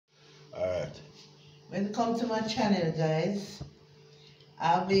start. Welcome to my channel, guys.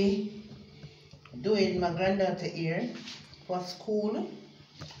 I'll be doing my granddaughter here for school.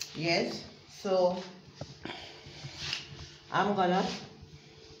 Yes, so I'm gonna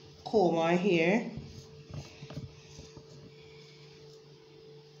comb her hair.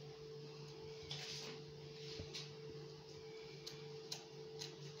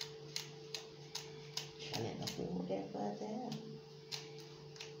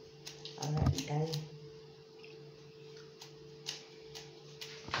 Alright, guys.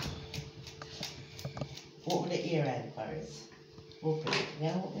 Open the ear eye first. Open it.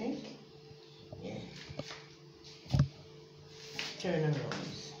 Yeah, open it. Yeah. Turn around.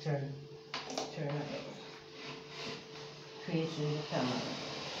 Turn around. Facing the camera.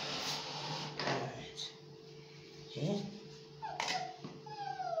 Alright. Okay.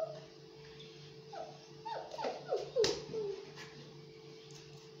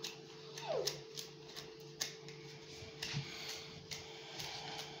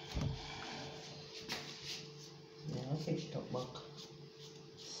 Now fix it up back.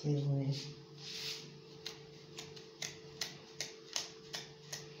 Same way.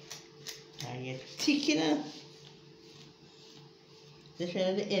 And you're thick enough. This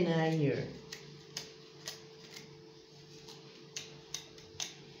is the inner ear.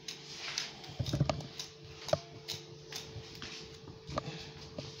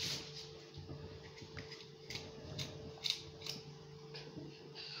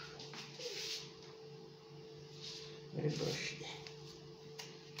 With a brush.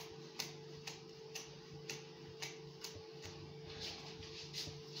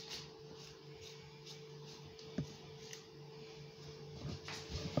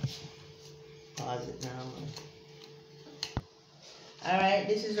 Pause it now. Alright,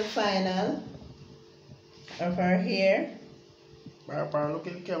 this is the final of her hair. Papa, look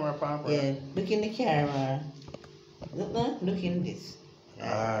in the camera, Papa. Yeah, look in the camera. Look in this.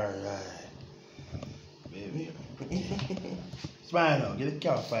 Alright. Baby. Smile now, get the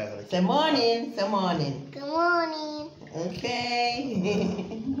cat fire. Say morning, say morning. Good morning. Okay.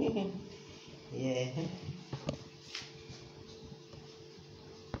 Yeah.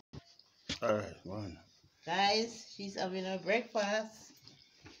 Alright, one. Guys, she's having her breakfast.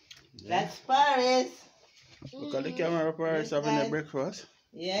 Yeah. That's Paris. Look at the camera, Paris, Yes, having guys. the breakfast.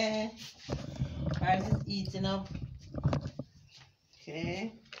 Yeah. Paris is eating up.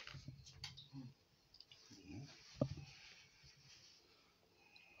 Okay.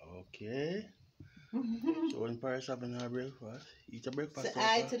 Okay. So when Paris having her breakfast, eat a breakfast. Say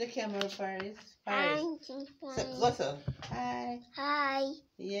hi to the camera, Paris. Hi. Paris. Say, what's up? Hi. Hi.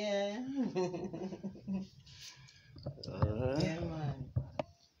 Yeah. Alright. Yeah, man.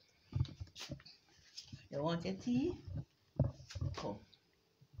 You want your tea? Come.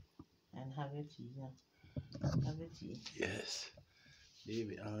 And have your tea now. Have your tea. Yes.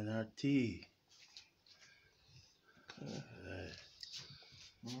 Baby, having her tea. Okay. Alright.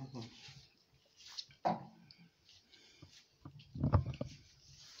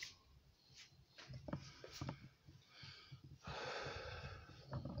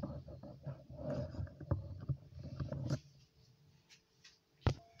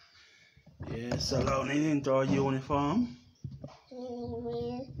 Yes, allowing into our uniform.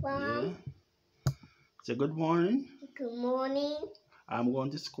 Yeah. Say good morning. Good morning. I'm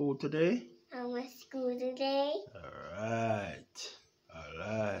going to school today. I'm at school today. Alright.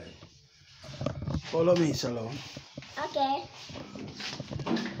 Alright. Follow me, Salon. Okay.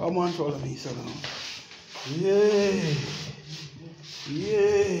 Come on, follow me, Salon. Yay.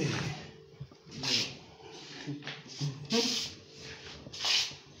 Yay.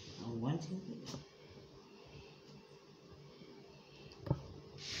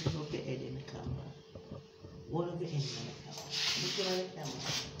 Look at it in the camera. One of the end in the camera. Look at the camera.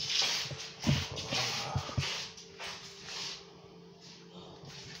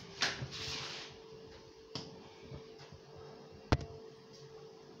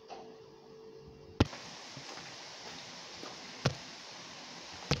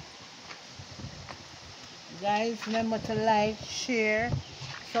 Guys, remember to like, share,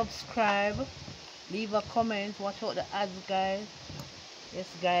 subscribe, leave a comment, watch out the ads, guys. Yes,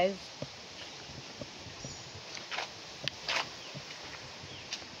 guys.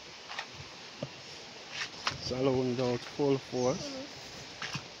 Salon without full force.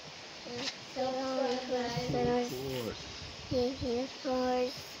 Full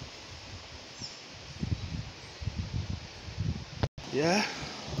force. Yeah.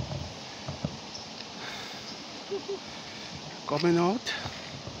 Coming out.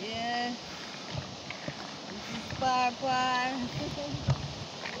 Yeah. This is Papa.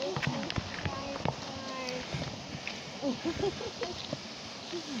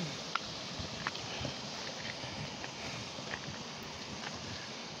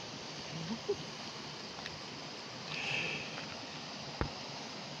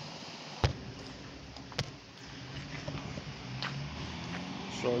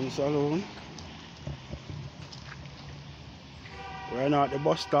 Showing saloon. We're now at the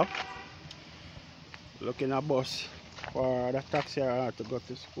bus stop. Looking at bus for the taxi to go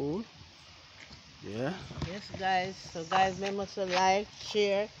to school. Yeah. Yes, guys. So, guys, remember to like,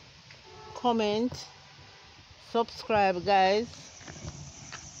 share, comment, subscribe, guys.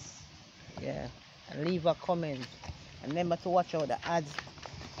 Yeah, and leave a comment. And remember to watch out the ads.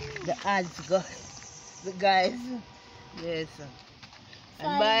 The ads, guys. The guys. Yes.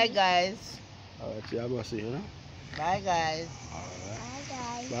 And bye, guys. Alright, see you bus, you know. Bye, guys. Alright. Bye,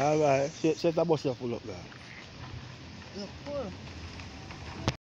 guys. Bye bye. Set the bus full up, guys. Look, cool.